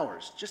 5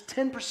 hours, just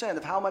 10%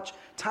 of how much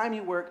time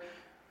you work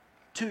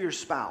to your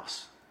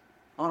spouse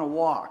on a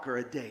walk or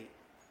a date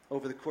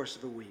over the course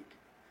of a week?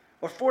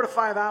 Or 4 to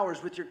 5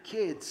 hours with your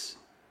kids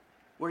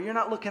where you're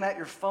not looking at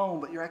your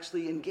phone, but you're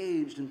actually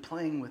engaged in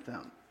playing with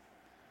them.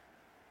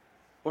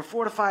 Or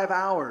 4 to 5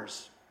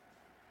 hours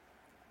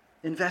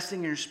investing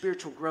in your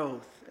spiritual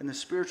growth and the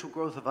spiritual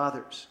growth of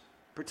others,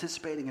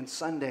 participating in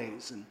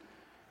Sundays and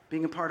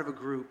being a part of a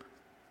group.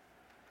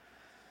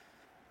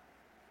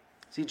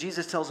 See,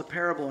 Jesus tells a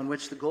parable in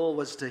which the goal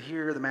was to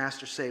hear the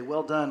master say,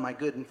 "Well done, my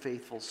good and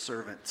faithful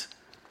servant."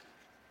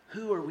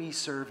 Who are we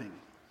serving?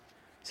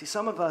 See,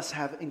 some of us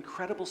have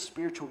incredible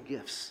spiritual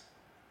gifts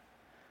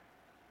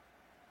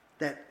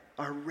that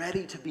are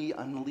ready to be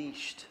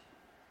unleashed.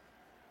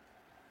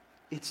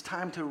 It's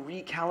time to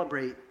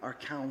recalibrate our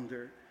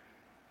calendar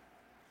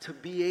to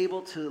be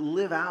able to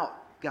live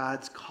out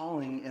God's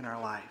calling in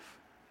our life.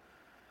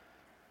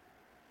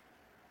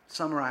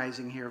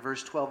 Summarizing here,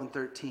 verse 12 and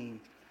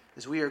 13.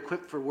 As we are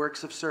equipped for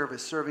works of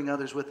service, serving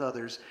others with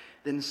others,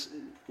 then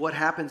what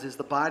happens is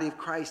the body of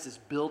Christ is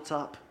built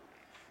up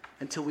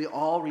until we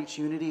all reach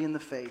unity in the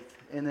faith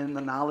and in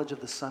the knowledge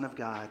of the Son of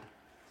God,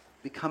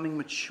 becoming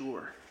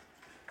mature,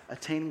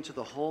 attaining to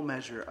the whole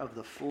measure of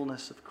the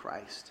fullness of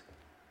Christ.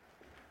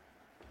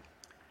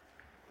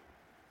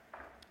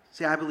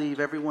 See, I believe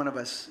every one of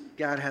us,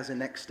 God has a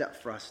next step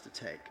for us to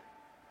take.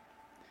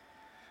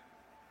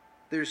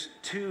 There's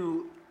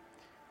 2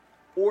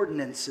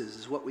 ordinances,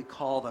 is what we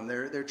call them.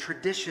 They're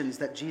traditions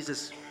that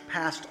Jesus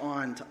passed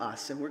on to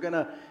us, and we're going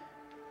to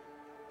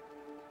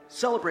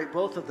celebrate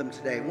both of them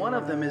today. One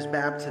of them is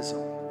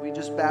baptism. We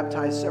just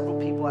baptized several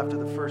people after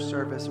the first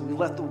service, and we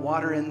let the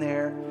water in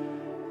there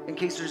in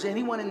case there's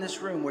anyone in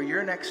this room where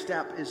your next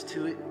step is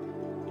to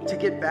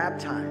get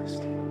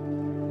baptized.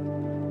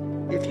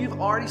 If you've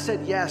already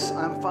said, yes,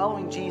 I'm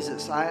following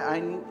Jesus,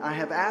 I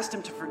have asked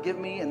him to forgive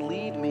me and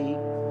lead me,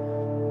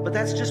 but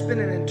that's just been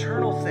an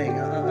internal thing,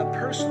 a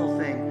personal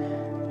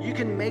thing, you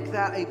can make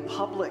that a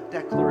public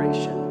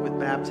declaration with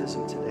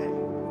baptism today.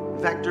 In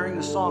fact, during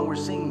the song we're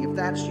singing, if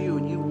that's you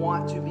and you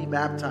want to be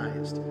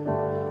baptized,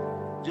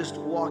 just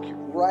walk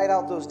right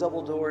out those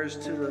double doors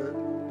to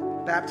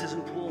the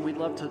baptism pool, and we'd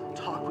love to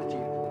talk with you,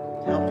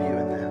 to help you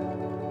in that.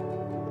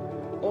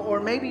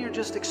 Or maybe you're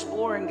just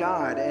exploring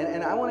God,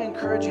 and I want to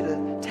encourage you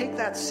to take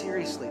that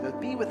seriously, to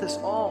be with us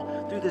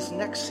all through this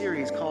next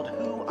series called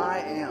Who I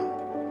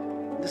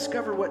Am.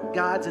 Discover what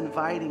God's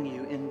inviting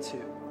you into.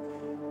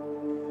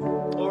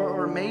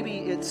 Or maybe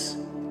it's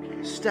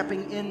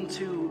stepping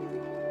into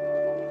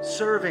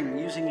serving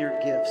using your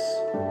gifts.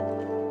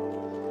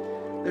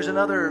 There's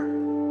another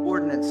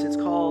ordinance. It's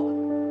called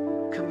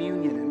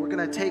communion, and we're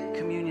going to take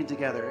communion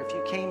together. If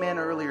you came in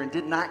earlier and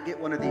did not get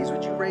one of these,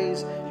 would you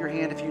raise your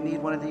hand if you need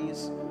one of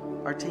these?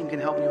 Our team can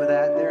help you with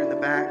that. They're in the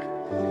back.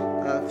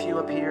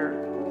 up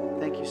here,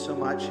 thank you so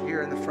much.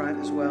 Here in the front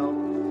as well.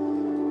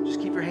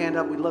 Just keep your hand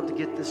up. We'd love to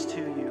get this to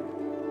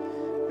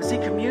you. But see,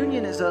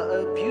 communion is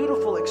a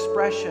beautiful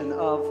expression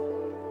of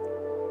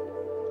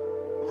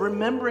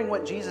remembering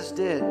what Jesus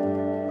did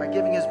by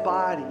giving his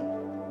body,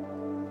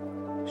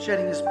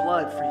 shedding his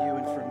blood for you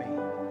and for me.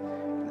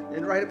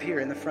 And right up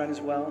here in the front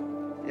as well.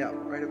 Yeah,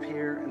 right up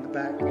here in the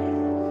back.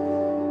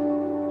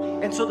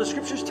 And so the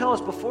scriptures tell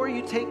us before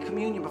you take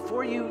communion,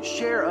 before you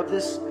share of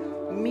this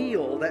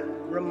meal that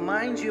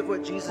reminds you of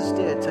what Jesus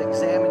did, to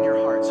examine your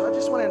heart. So I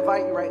just want to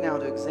invite you right now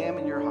to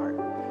examine your heart.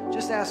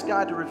 Just ask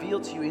God to reveal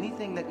to you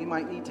anything that you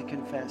might need to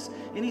confess,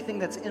 anything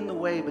that's in the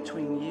way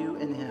between you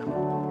and him.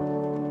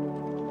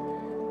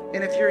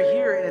 And if you're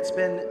here and it's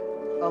been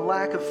a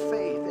lack of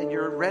faith and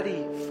you're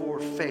ready for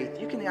faith,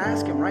 you can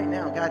ask him right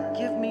now, God,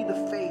 give me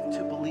the faith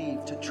to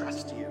believe, to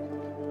trust you.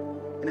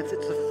 And if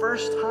it's the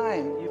first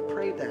time you've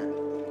prayed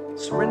that,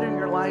 surrendering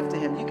your life to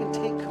him, you can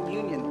take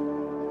communion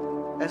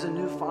as a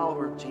new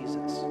follower of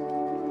Jesus.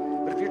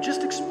 But if you're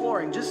just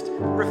exploring, just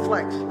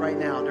reflect right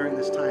now during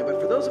this time. But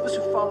for those of us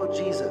who follow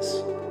Jesus,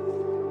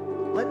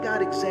 let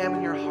God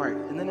examine your heart.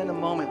 And then in a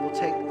moment, we'll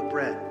take the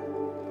bread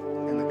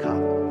and the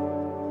cup.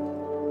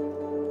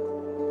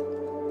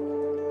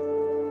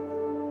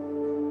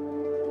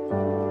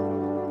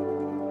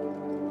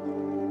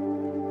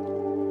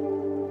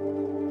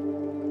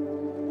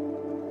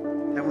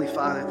 Heavenly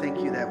Father, thank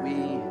you that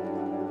we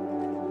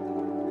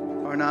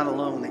are not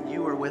alone, that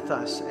you are with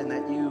us, and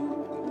that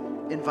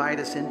you invite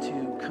us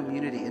into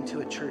community, into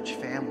a church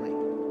family,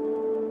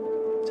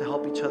 to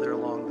help each other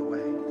along the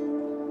way.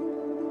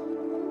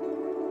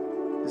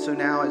 And so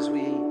now as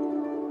we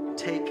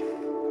take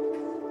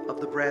of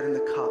the bread and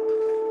the cup,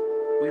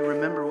 we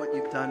remember what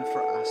you've done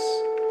for us.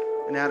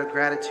 And out of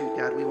gratitude,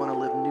 God, we want to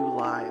live new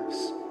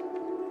lives,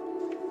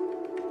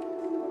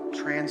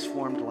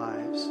 transformed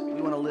lives.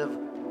 We want to live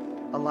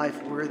a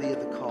life worthy of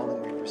the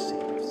calling we've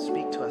received.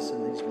 Speak to us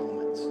in these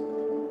moments.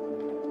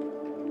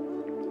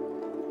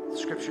 The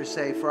scriptures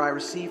say, for I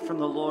received from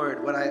the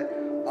Lord what I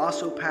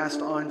also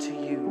passed on to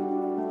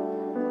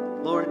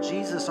you. Lord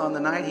Jesus, on the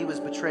night he was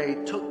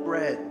betrayed, took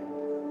bread.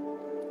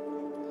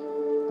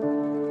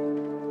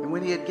 And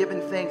when he had given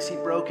thanks, he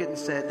broke it and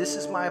said, this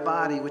is my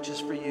body, which is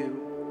for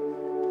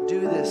you. Do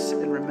this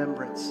in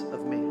remembrance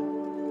of me.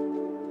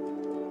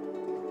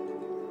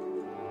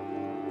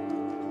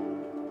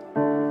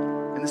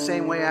 In the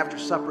same way, after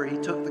supper, he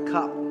took the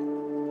cup,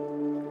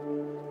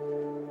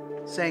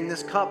 saying,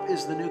 this cup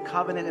is the new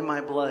covenant in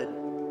my blood.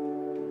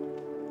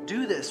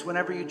 Do this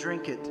whenever you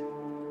drink it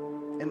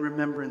in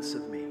remembrance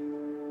of me.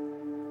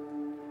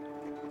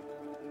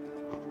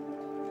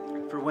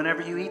 For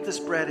whenever you eat this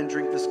bread and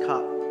drink this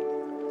cup,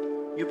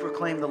 you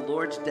proclaim the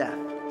Lord's death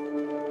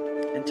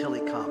until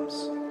he comes.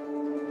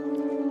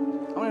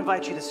 I want to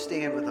invite you to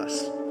stand with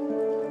us.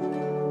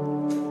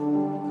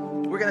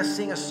 We're going to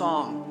sing a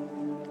song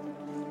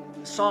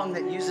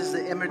that uses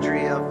the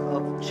imagery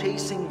of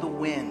chasing the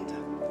wind.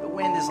 The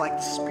wind is like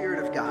the Spirit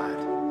of God.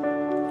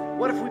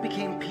 What if we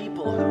became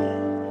people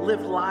who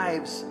lived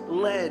lives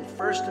led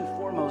first and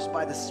foremost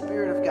by the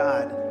Spirit of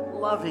God,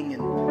 loving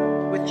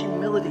and with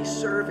humility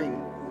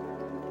serving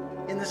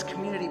in this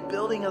community,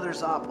 building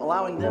others up,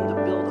 allowing them to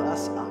build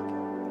us up.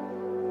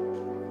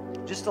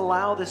 Just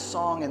allow this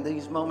song and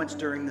these moments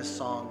during this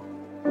song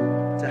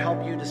to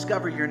help you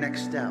discover your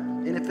next step.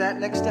 And if that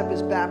next step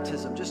is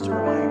baptism, just a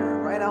reminder,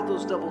 write out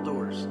those double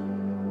doors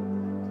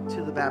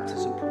to the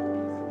baptism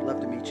pool. We'd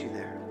love to meet you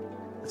there.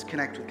 Let's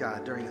connect with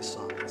God during this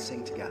song and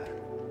sing together.